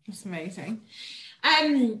 That's amazing.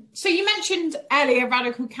 So you mentioned earlier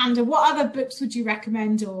Radical Candor. What other books would you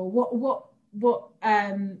recommend, or what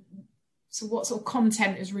sort of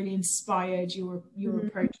content has really inspired your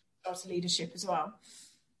approach to leadership as well?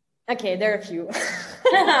 Okay, there are a few.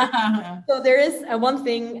 So there is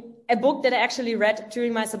a book that I actually read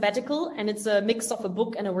during my sabbatical, and it's a mix of a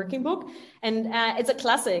book and a working book, and it's a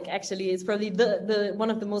classic. Actually, it's probably the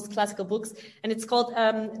one of the most classical books, and it's called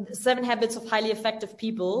 7 Habits of Highly Effective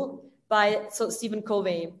People by Stephen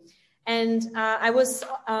Covey. And I was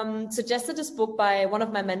suggested this book by one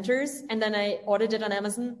of my mentors, and then I ordered it on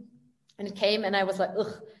Amazon. And it came, and I was like,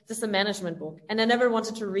 ugh, this is a management book. And I never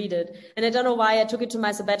wanted to read it. And I don't know why I took it to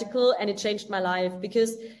my sabbatical, and it changed my life.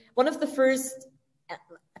 Because one of the first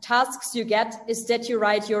tasks you get is that you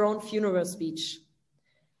write your own funeral speech.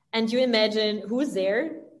 And you imagine who's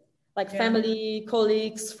there, like family,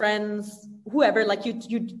 colleagues, friends, whoever. Like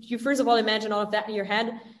you first of all imagine all of that in your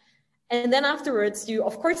head. And then afterwards, you,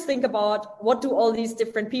 of course, think about what do all these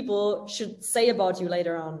different people should say about you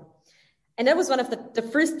later on. And that was one of the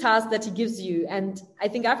first tasks that he gives you. And I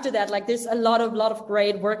think after that, like there's a lot of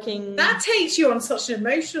great working. That takes you on such an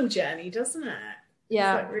emotional journey, doesn't it?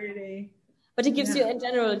 Yeah. It's like really. But it gives you in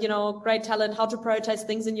general, you know, great talent, how to prioritize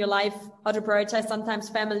things in your life, how to prioritize sometimes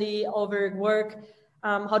family over work,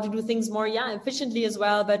 how to do things more, efficiently as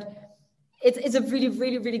well. But it's a really,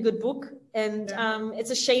 really, really good book. And it's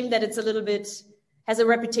a shame that it's a little bit, has a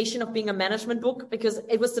reputation of being a management book, because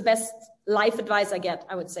it was the best life advice I get,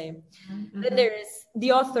 I would say. Mm-hmm. Then there is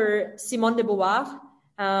the author Simone de Beauvoir,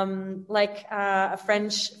 a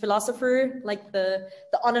French philosopher, like the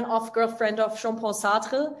on and off girlfriend of Jean-Paul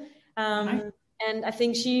Sartre. And I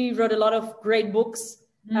think she wrote a lot of great books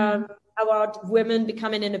about women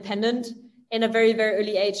becoming independent in a very, very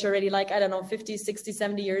early age already, like, I don't know, 50, 60,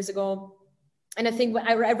 70 years ago. And I think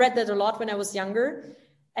I read that a lot when I was younger.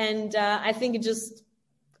 And I think it just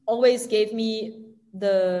always gave me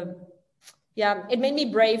it made me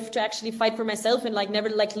brave to actually fight for myself and like never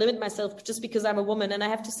like limit myself just because I'm a woman. And I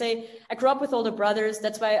have to say, I grew up with older brothers.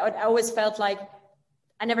 That's why I always felt like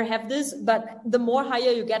I never have this, but the more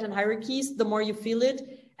higher you get in hierarchies, the more you feel it.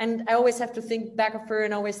 And I always have to think back of her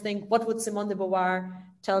and always think, what would Simone de Beauvoir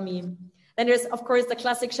tell me? Then there's, of course, the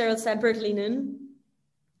classic Sheryl Sandberg Lean In.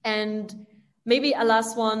 And maybe a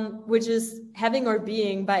last one, which is Having or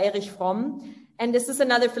Being by Erich Fromm. And this is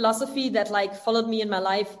another philosophy that like followed me in my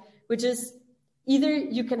life, which is either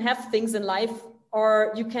you can have things in life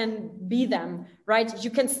or you can be them, right? You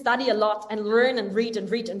can study a lot and learn and read and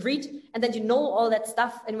read and read. And then you know all that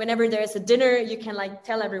stuff. And whenever there's a dinner, you can like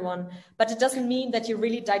tell everyone. But it doesn't mean that you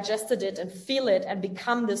really digested it and feel it and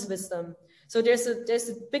become this wisdom. So there's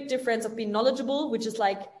a big difference of being knowledgeable, which is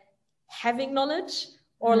like having knowledge,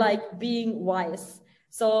 or like being wise.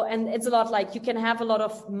 So, and it's a lot like you can have a lot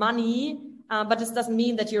of money, but this doesn't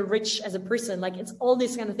mean that you're rich as a person. Like it's all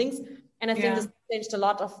these kind of things. And I think this changed a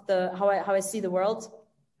lot of how I see the world.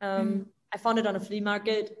 I found it on a flea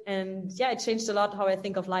market, and it changed a lot how I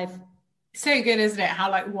think of life. So good, isn't it?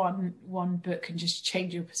 How like one book can just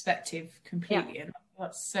change your perspective completely. Yeah. And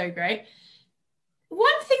that's so great.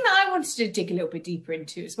 One thing that I wanted to dig a little bit deeper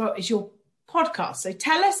into as well is your podcast. So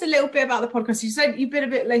tell us a little bit about the podcast. You said you've been a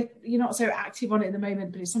bit like, you're not so active on it at the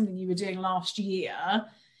moment, but it's something you were doing last year.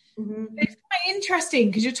 It's quite interesting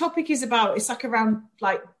because your topic is about, it's like around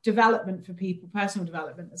like development for people, personal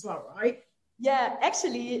development as well, right? Yeah,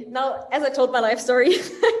 actually, now as I told my life story,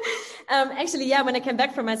 when I came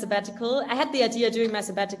back from my sabbatical, I had the idea of doing my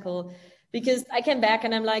sabbatical because I came back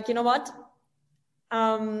and I'm like, you know what?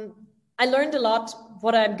 I learned a lot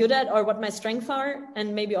what I'm good at or what my strengths are,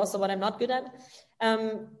 and maybe also what I'm not good at.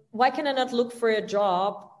 Why can I not look for a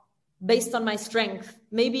job based on my strength?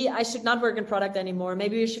 Maybe I should not work in product anymore.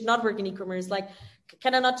 Maybe I should not work in e-commerce. Like,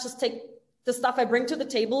 can I not just take the stuff I bring to the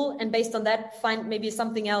table and based on that find maybe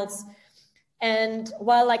something else? And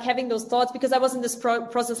while like having those thoughts, because I was in this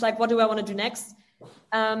process, like, what do I want to do next?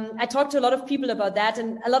 I talked to a lot of people about that.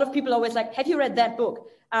 And a lot of people always like, have you read that book?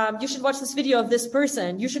 You should watch this video of this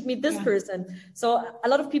person. You should meet this person. So a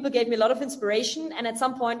lot of people gave me a lot of inspiration. And at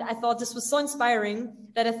some point I thought this was so inspiring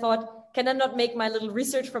that I thought, can I not make my little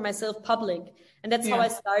research for myself public? And that's how I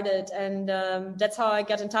started. And that's how I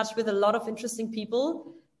got in touch with a lot of interesting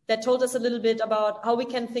people that told us a little bit about how we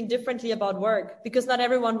can think differently about work, because not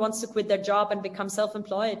everyone wants to quit their job and become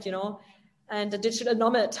self-employed, you know, and a digital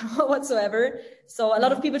nomad whatsoever. So a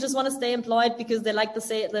lot of people just want to stay employed because they like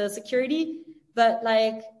the security, but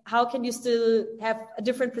like, how can you still have a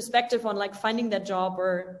different perspective on like finding that job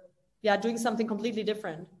or doing something completely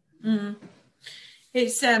different?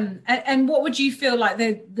 It's and what would you feel like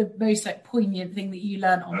the most like poignant thing that you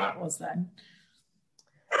learned on that was then?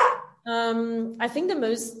 I think the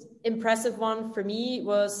most impressive one for me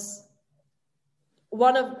was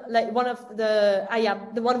one of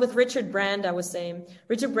the one with Richard Brand. I was saying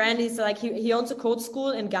Richard Brand is like he owns a code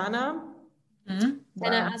school in Ghana. Wow.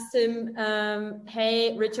 And I asked him,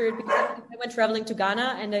 hey, Richard, because I went traveling to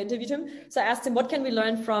Ghana and I interviewed him. So I asked him, what can we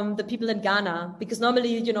learn from the people in Ghana? Because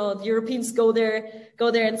normally, you know, the Europeans go there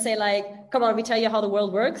and say like, come on, we tell you how the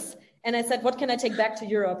world works. And I said, what can I take back to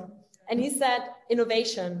Europe? And he said,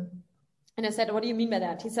 innovation. And I said, what do you mean by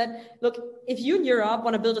that? He said, look, if you in Europe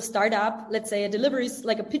want to build a startup, let's say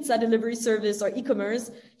like a pizza delivery service or e-commerce,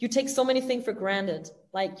 you take so many things for granted.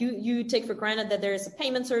 Like you take for granted that there is a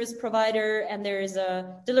payment service provider and there is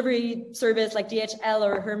a delivery service like DHL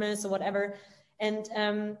or Hermes or whatever. And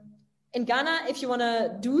in Ghana, if you want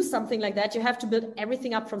to do something like that, you have to build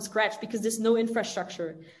everything up from scratch because there's no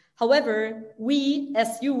infrastructure. However, we,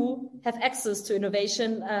 as you, have access to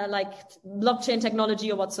innovation like blockchain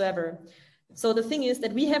technology or whatsoever. So the thing is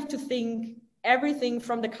that we have to think everything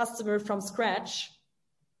from the customer from scratch,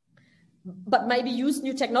 but maybe use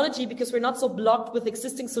new technology because we're not so blocked with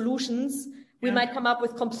existing solutions. We might come up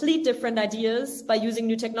with complete different ideas by using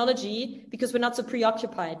new technology because we're not so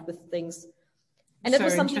preoccupied with things. And that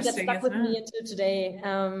was something that stuck with me until today.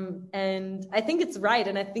 And I think it's right.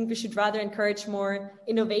 And I think we should rather encourage more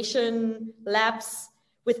innovation labs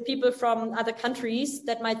with people from other countries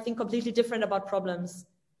that might think completely different about problems.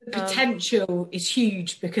 The potential is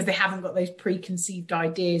huge because they haven't got those preconceived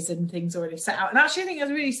ideas and things already set out. And actually, I think it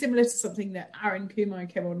was really similar to something that Aaron Kumar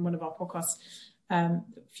came on one of our podcasts a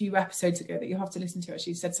few episodes ago that you'll have to listen to.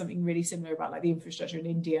 Actually, said something really similar about like the infrastructure in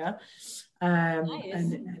India. Nice.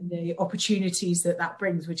 and the opportunities that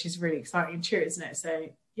brings, which is really exciting too, isn't it? So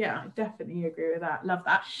yeah, I definitely agree with that. Love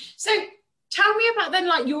that. So tell me about then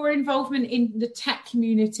like your involvement in the tech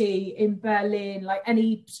community in Berlin, like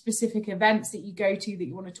any specific events that you go to that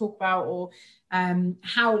you want to talk about, or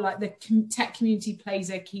how like the tech community plays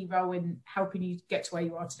a key role in helping you get to where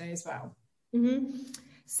you are today as well.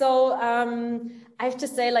 So I have to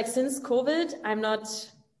say, like, since COVID, I'm not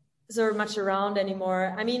so much around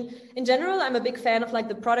anymore. I mean, in general, I'm a big fan of like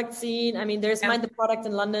the product scene. I mean, there's Mind the Product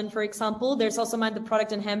in London, for example. There's also Mind the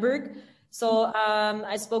Product in Hamburg. So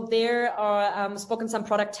I spoke there, or spoke in some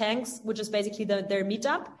product tanks, which is basically their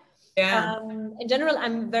meetup. In general,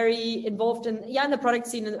 I'm very involved in the product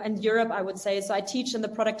scene in Europe, I would say. So I teach in the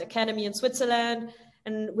Product Academy in Switzerland,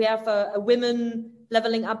 and we have a women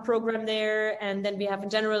leveling up program there. And then we have in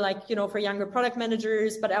general, like, you know, for younger product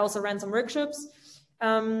managers, but I also ran some workshops.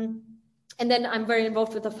 And then I'm very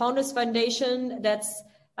involved with the Founders Foundation. That's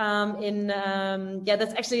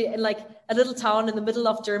that's actually in like a little town in the middle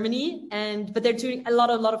of Germany. But they're doing a lot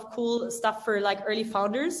of cool stuff for like early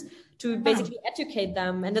founders to basically educate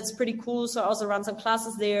them. And that's pretty cool. So I also run some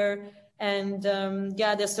classes there. And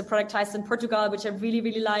there's the Productize in Portugal, which I really,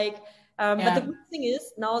 really like. But the good thing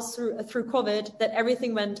is now through COVID that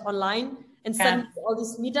everything went online, and suddenly all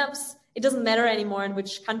these meetups, it doesn't matter anymore in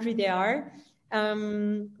which country they are.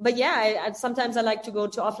 But I sometimes I like to go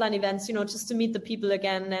to offline events, you know, just to meet the people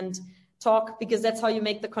again and talk, because that's how you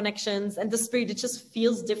make the connections and the spirit. It just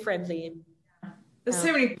feels differently. There's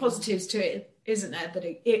so many positives to it, isn't there? That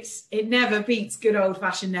it never beats good old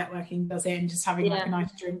fashioned networking, does it? And just having like a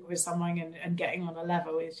nice drink with someone and getting on a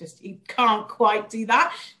level is just, you can't quite do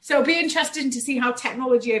that. So it'll be interesting to see how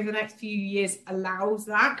technology over the next few years allows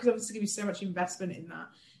that, because obviously there'll be so much investment in that,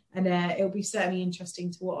 and it'll be certainly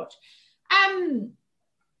interesting to watch. How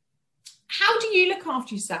do you look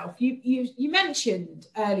after yourself? You mentioned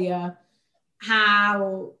earlier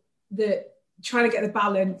how trying to get the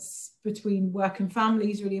balance between work and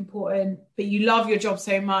family is really important, but you love your job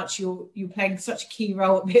so much. You're playing such a key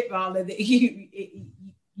role at Bitwala that you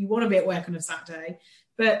want to be at work on a Saturday.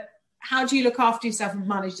 But how do you look after yourself and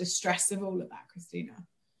manage the stress of all of that, Kristina?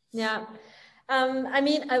 Yeah. I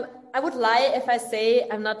mean, I would lie if I say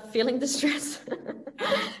I'm not feeling the stress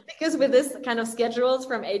because with this kind of schedules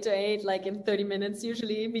from 8 to 8, like in 30 minutes,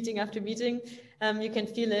 usually meeting after meeting, you can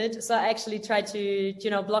feel it. So I actually try to,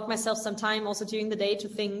 block myself some time also during the day to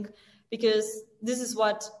think, because this is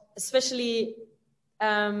what, especially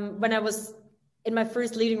when I was in my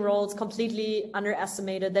first leading roles, completely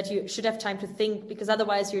underestimated that you should have time to think, because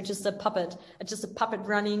otherwise you're just a puppet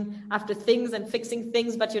running after things and fixing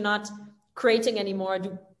things, but you're not creating anymore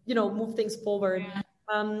to move things forward.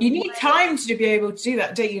 You need time to be able to do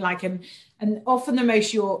that, don't you? Like, and often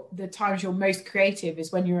the times you're most creative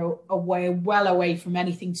is when you're well away from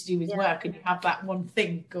anything to do with work, and you have that one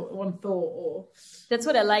thing or one thought. Or that's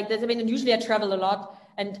what I like. And usually I travel a lot,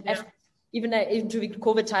 and even during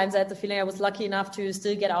COVID times, I had the feeling I was lucky enough to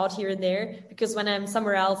still get out here and there, because when I'm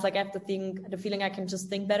somewhere else, like I have the feeling I can just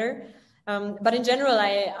think better. But in general,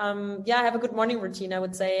 I have a good morning routine. I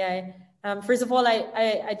would say first of all,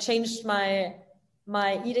 I changed my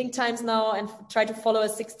eating times now and try to follow a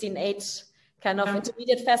 16-8 kind of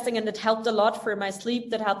intermediate fasting. And it helped a lot for my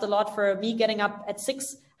sleep. That helped a lot for me getting up at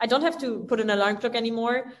 6. I don't have to put an alarm clock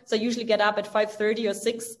anymore. So I usually get up at 5:30 or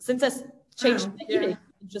 6 since I changed my eating.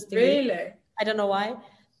 Interestingly. Really? I don't know why.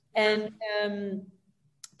 And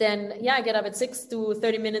then, I get up at 6, do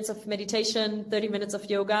 30 minutes of meditation, 30 minutes of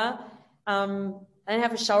yoga. I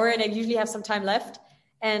have a shower, and I usually have some time left.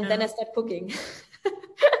 And then I start cooking.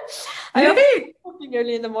 Really? Cooking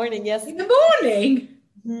early in the morning, yes. In the morning?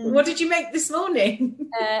 What did you make this morning?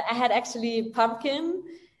 I had actually pumpkin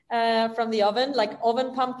from the oven, like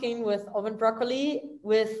oven pumpkin with oven broccoli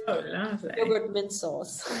with yogurt mint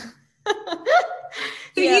sauce.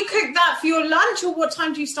 So you cook that for your lunch, or what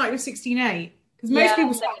time do you start your 16-8? Because most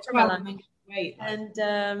people start at 12 and then wait. And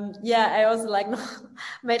I also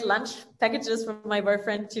made lunch packages for my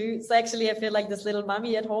boyfriend too. So actually I feel like this little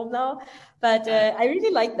mommy at home now. But I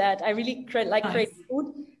really like that. I really creating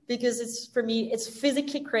food, because it's, for me, it's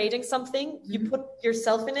physically creating something. You put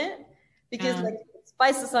yourself in it, because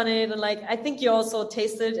spices on it, and I think you also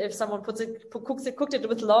taste it if someone cooked it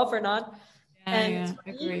with love or not. And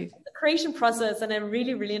it's a creation process, and I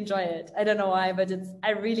really, really enjoy it. I don't know why, but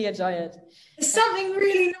I really enjoy it. There's something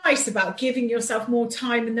really nice about giving yourself more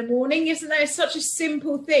time in the morning, isn't there? It's such a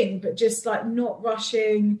simple thing, but just not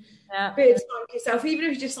rushing, a bit of time for yourself, even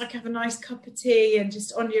if you just have a nice cup of tea and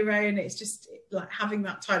just on your own. It's just having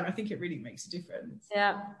that time. I think it really makes a difference.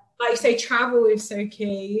 Yeah. Like you say, travel is so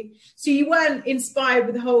key. So you weren't inspired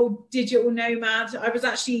with the whole digital nomad. I was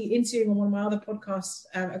actually interviewing on one of my other podcasts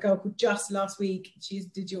a girl called Just last week. She's a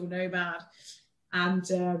digital nomad.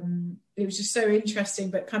 And it was just so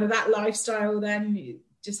interesting. But kind of that lifestyle, then you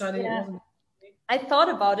decided it wasn't. I thought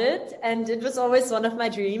about it, and it was always one of my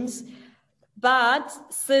dreams. But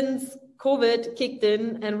since COVID kicked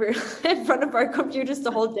in and we're in front of our computers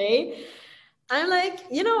the whole day, I'm like,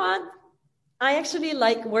 you know what? I actually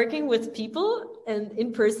like working with people and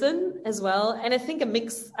in person as well. And I think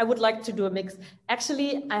I would like to do a mix.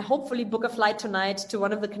 Actually, I hopefully book a flight tonight to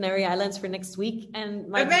one of the Canary Islands for next week.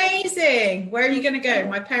 And amazing. Where are you going to go?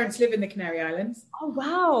 My parents live in the Canary Islands. Oh,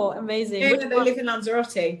 wow. Amazing. Yeah, they live in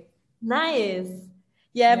Lanzarote. Nice.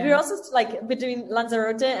 Yeah. We're also between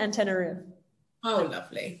Lanzarote and Tenerife. Oh,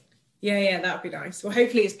 lovely. Yeah, that would be nice. Well,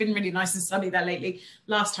 hopefully it's been really nice and sunny there lately.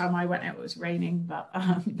 Last time I went out, it was raining, but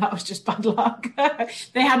that was just bad luck.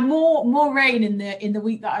 They had more rain in the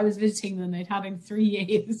week that I was visiting than they'd had in 3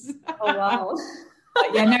 years. Oh, wow. But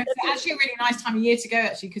it's actually a really nice time of year to go,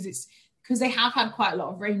 actually, because they have had quite a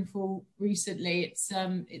lot of rainfall recently. It's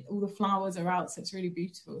all the flowers are out, so it's really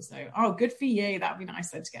beautiful. So, good for you. That'd be nice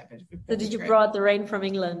then to get a bit of So did you brought the rain from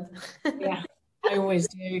England? Yeah, I always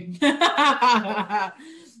do.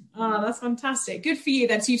 Oh, that's fantastic. Good for you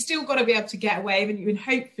then. So you've still got to be able to get away, haven't you? And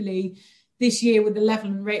hopefully this year with the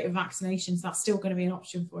level and rate of vaccinations, that's still going to be an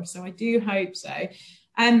option for us. So I do hope so.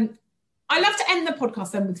 I love to end the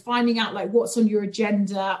podcast then with finding out like what's on your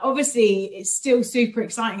agenda. Obviously, it's still super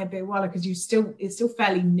exciting a Bitwala because it's still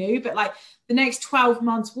fairly new, but like the next 12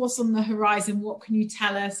 months, what's on the horizon? What can you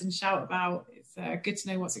tell us and shout about? It's good to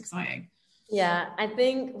know what's exciting. Yeah, I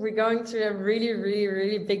think we're going through a really, really,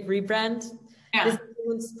 really big rebrand. Yeah. This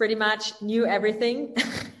includes pretty much new everything.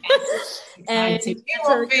 And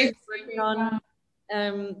working on,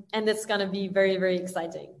 and it's going to be very, very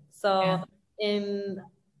exciting. So in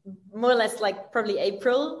more or less like probably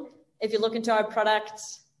April, if you look into our product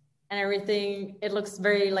and everything, it looks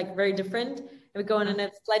very different. And we're going in a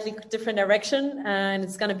slightly different direction, and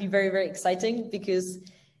it's going to be very, very exciting because,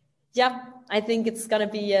 I think it's going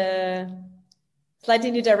to be a slightly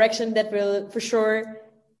new direction that will for sure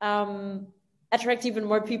attract even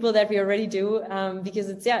more people that we already do, because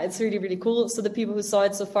it's really, really cool. So the people who saw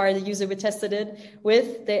it so far, the user we tested it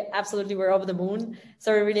with, they absolutely were over the moon.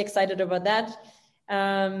 So we're really excited about that.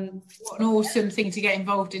 What an awesome thing to get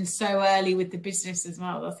involved in so early with the business as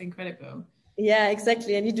well. That's incredible. Yeah,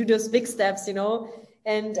 exactly. And you do those big steps, you know.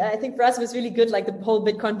 And I think for us it was really good. Like the whole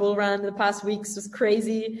Bitcoin bull run in the past weeks was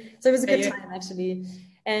crazy. So it was a good time actually.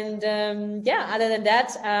 And other than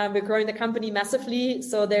that, we're growing the company massively.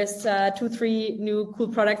 So there's 2-3 new cool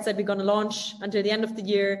products that we're going to launch until the end of the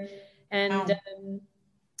year. And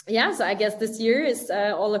so I guess this year is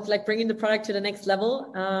all of like bringing the product to the next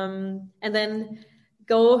level, and then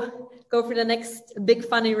go for the next big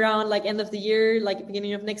funding round, like end of the year, like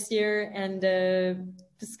beginning of next year. And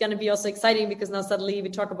this is going to be also exciting because now suddenly we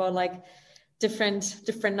talk about like different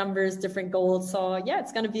numbers, different goals. So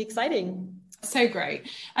it's going to be exciting. So great.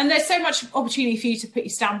 And there's so much opportunity for you to put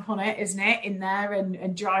your stamp on it, isn't it, in there,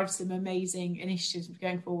 and drive some amazing initiatives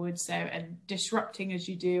going forward. So, and disrupting as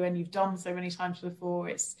you do, and you've done so many times before,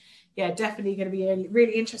 it's definitely going to be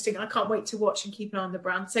really interesting. I can't wait to watch and keep an eye on the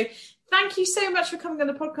brand. So thank you so much for coming on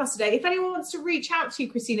the podcast today. If anyone wants to reach out to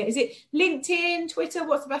you, Kristina, is it LinkedIn, Twitter?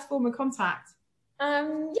 What's the best form of contact?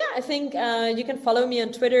 I think you can follow me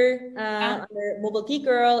on Twitter under Mobile Geek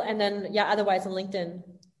Girl, and then otherwise on LinkedIn.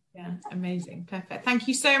 Yeah, amazing. Perfect. Thank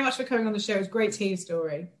you so much for coming on the show. It's great to hear your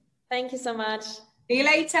story. Thank you so much. See you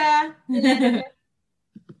later.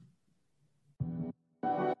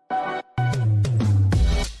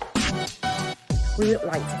 We would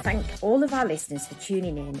like to thank all of our listeners for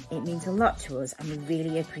tuning in. It means a lot to us and we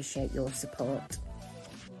really appreciate your support.